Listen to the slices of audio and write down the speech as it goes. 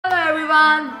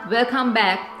everyone, welcome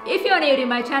back. If you're new to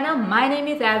my channel, my name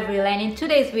is Avril, and in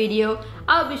today's video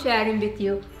I'll be sharing with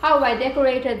you how I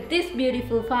decorated this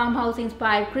beautiful farmhouse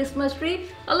inspired Christmas tree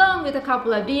along with a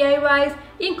couple of DIYs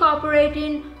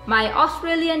incorporating my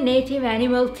Australian native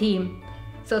animal theme.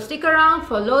 So stick around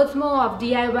for loads more of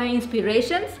DIY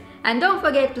inspirations, and don't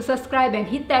forget to subscribe and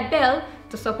hit that bell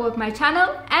to support my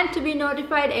channel and to be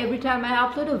notified every time I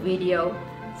upload a video.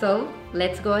 So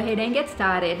let's go ahead and get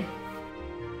started.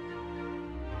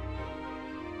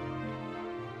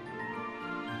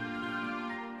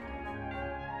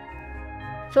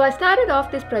 So I started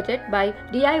off this project by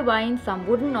DIYing some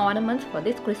wooden ornaments for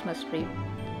this Christmas tree.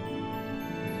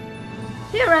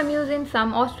 Here I'm using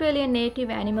some Australian native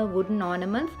animal wooden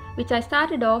ornaments which I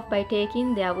started off by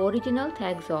taking their original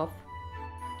tags off.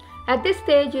 At this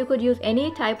stage you could use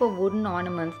any type of wooden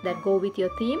ornaments that go with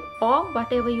your theme or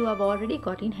whatever you have already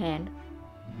got in hand.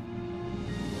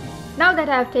 Now that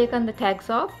I have taken the tags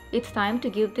off, it's time to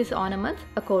give these ornaments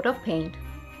a coat of paint.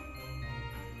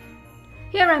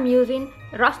 Here I'm using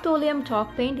Rust-Oleum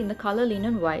chalk paint in the color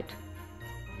linen white.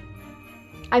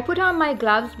 I put on my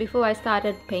gloves before I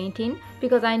started painting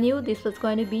because I knew this was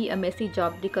going to be a messy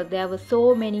job because there were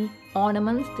so many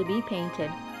ornaments to be painted.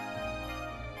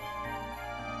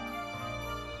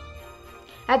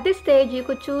 At this stage you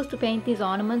could choose to paint these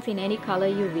ornaments in any color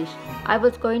you wish. I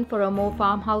was going for a more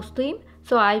farmhouse theme,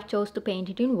 so I chose to paint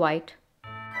it in white.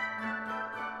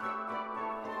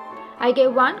 I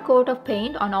gave one coat of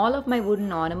paint on all of my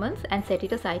wooden ornaments and set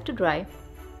it aside to dry.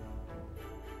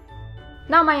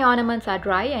 Now my ornaments are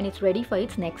dry and it's ready for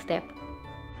its next step.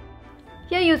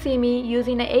 Here you see me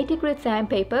using an 80 grit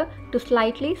sandpaper to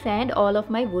slightly sand all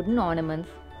of my wooden ornaments.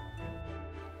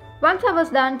 Once I was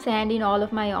done sanding all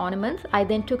of my ornaments, I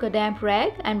then took a damp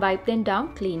rag and wiped them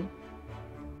down clean.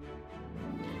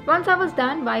 Once I was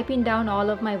done wiping down all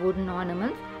of my wooden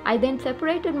ornaments, I then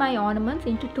separated my ornaments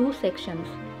into two sections.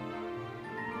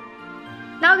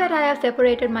 Now that I have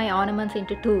separated my ornaments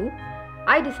into two,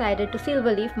 I decided to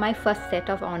silver leaf my first set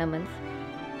of ornaments.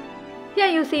 Here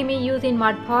you see me using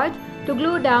mud pods to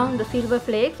glue down the silver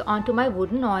flakes onto my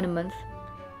wooden ornaments.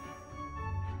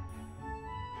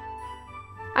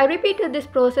 I repeated this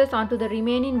process onto the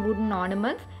remaining wooden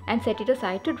ornaments and set it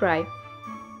aside to dry.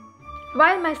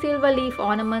 While my silver leaf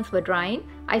ornaments were drying,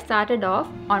 I started off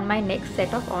on my next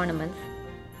set of ornaments.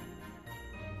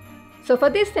 So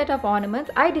for this set of ornaments,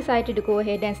 I decided to go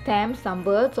ahead and stamp some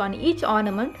words on each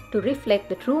ornament to reflect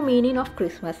the true meaning of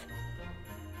Christmas.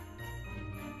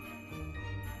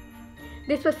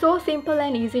 This was so simple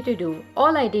and easy to do.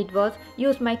 All I did was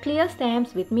use my clear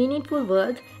stamps with meaningful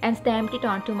words and stamped it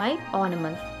onto my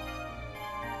ornaments.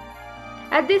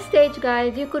 At this stage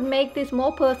guys, you could make this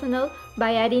more personal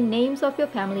by adding names of your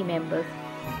family members.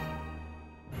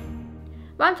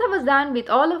 Once I was done with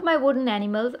all of my wooden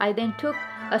animals, I then took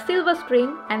a silver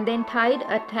string and then tied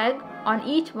a tag on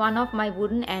each one of my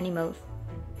wooden animals.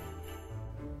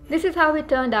 This is how it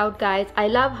turned out guys. I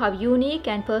love how unique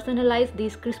and personalized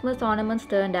these Christmas ornaments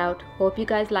turned out. Hope you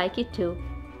guys like it too.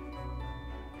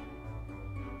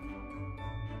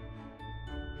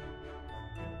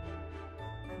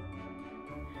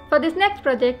 For this next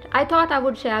project, I thought I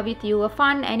would share with you a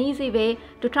fun and easy way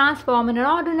to transform an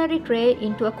ordinary tray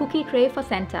into a cookie tray for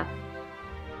Santa.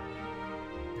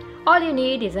 All you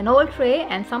need is an old tray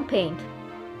and some paint.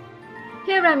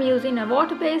 Here I am using a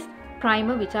water-based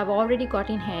primer which I've already got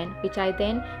in hand, which I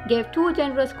then gave 2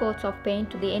 generous coats of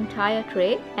paint to the entire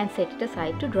tray and set it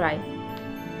aside to dry.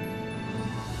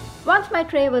 Once my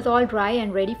tray was all dry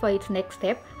and ready for its next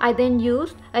step, I then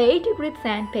used a 80 grit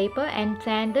sandpaper and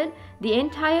sanded the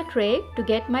entire tray to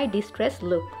get my distressed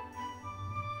look.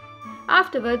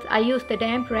 Afterwards, I used the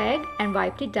damp rag and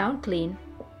wiped it down clean.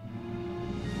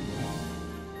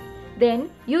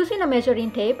 Then, using a measuring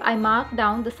tape, I marked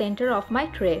down the center of my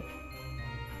tray.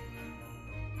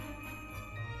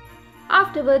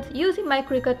 Afterwards, using my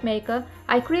Cricut maker,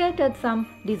 I created some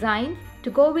designs to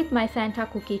go with my Santa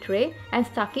cookie tray and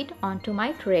stuck it onto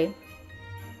my tray.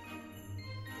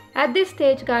 At this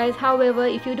stage guys, however,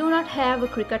 if you do not have a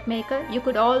Cricut maker, you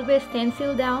could always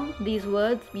stencil down these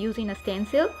words using a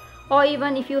stencil, or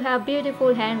even if you have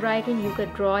beautiful handwriting, you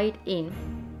could draw it in.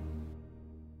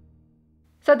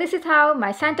 So this is how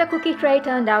my Santa cookie tray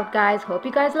turned out guys. Hope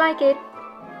you guys like it.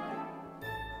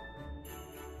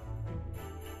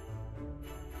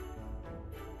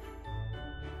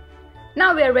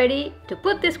 Now we are ready to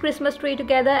put this Christmas tree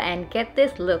together and get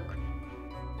this look.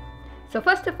 So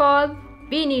first of all,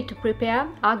 we need to prepare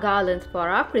our garlands for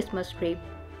our Christmas tree.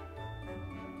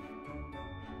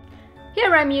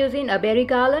 Here I am using a berry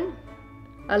garland,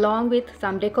 along with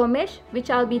some decor mesh, which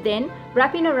I'll be then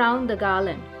wrapping around the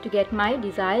garland to get my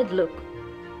desired look.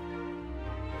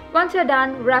 Once you're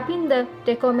done wrapping the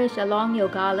decor mesh along your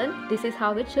garland, this is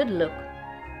how it should look.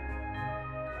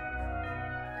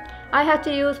 I had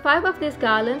to use 5 of these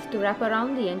garlands to wrap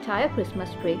around the entire Christmas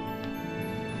tree.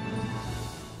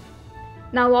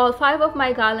 Now all 5 of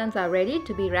my garlands are ready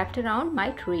to be wrapped around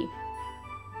my tree.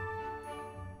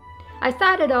 I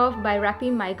started off by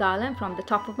wrapping my garland from the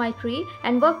top of my tree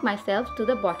and worked myself to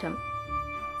the bottom.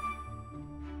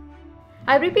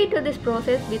 I repeated this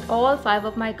process with all 5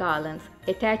 of my garlands,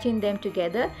 attaching them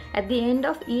together at the end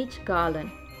of each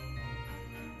garland.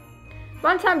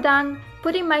 Once I'm done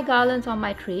putting my garlands on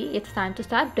my tree, it's time to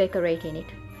start decorating it.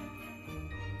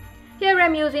 Here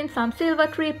I'm using some silver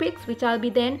tree picks, which I'll be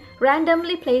then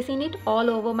randomly placing it all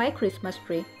over my Christmas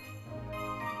tree.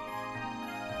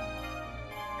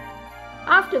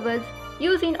 Afterwards,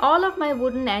 using all of my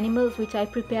wooden animals which I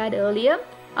prepared earlier,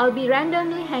 I'll be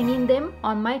randomly hanging them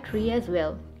on my tree as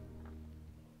well.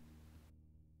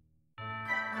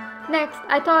 Next,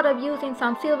 I thought of using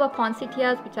some silver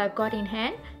poinsettias which I've got in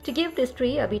hand to give this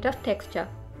tree a bit of texture.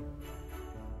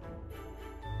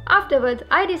 Afterwards,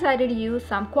 I decided to use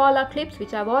some koala clips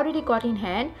which I've already got in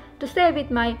hand to stay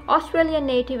with my Australian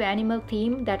native animal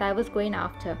theme that I was going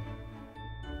after.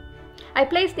 I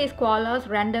placed these koalas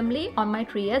randomly on my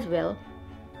tree as well.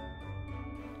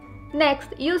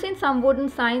 Next, using some wooden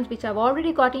signs which I've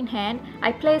already got in hand,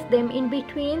 I placed them in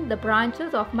between the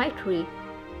branches of my tree.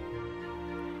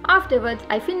 Afterwards,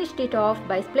 I finished it off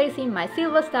by placing my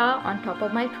silver star on top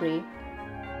of my tree.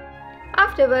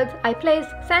 Afterwards, I placed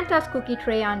Santa's cookie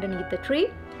tray underneath the tree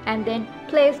and then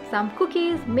placed some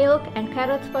cookies, milk and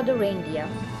carrots for the reindeer.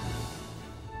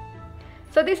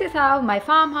 So this is how my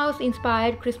farmhouse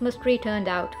inspired Christmas tree turned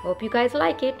out. Hope you guys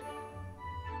like it.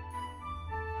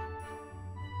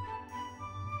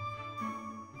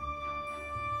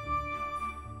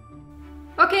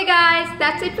 Okay guys,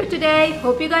 that's it for today.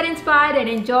 Hope you got inspired and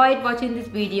enjoyed watching this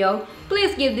video.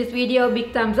 Please give this video a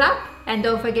big thumbs up and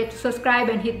don't forget to subscribe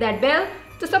and hit that bell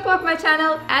to support my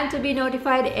channel and to be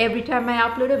notified every time I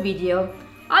upload a video.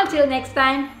 Until next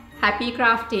time, happy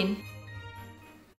crafting!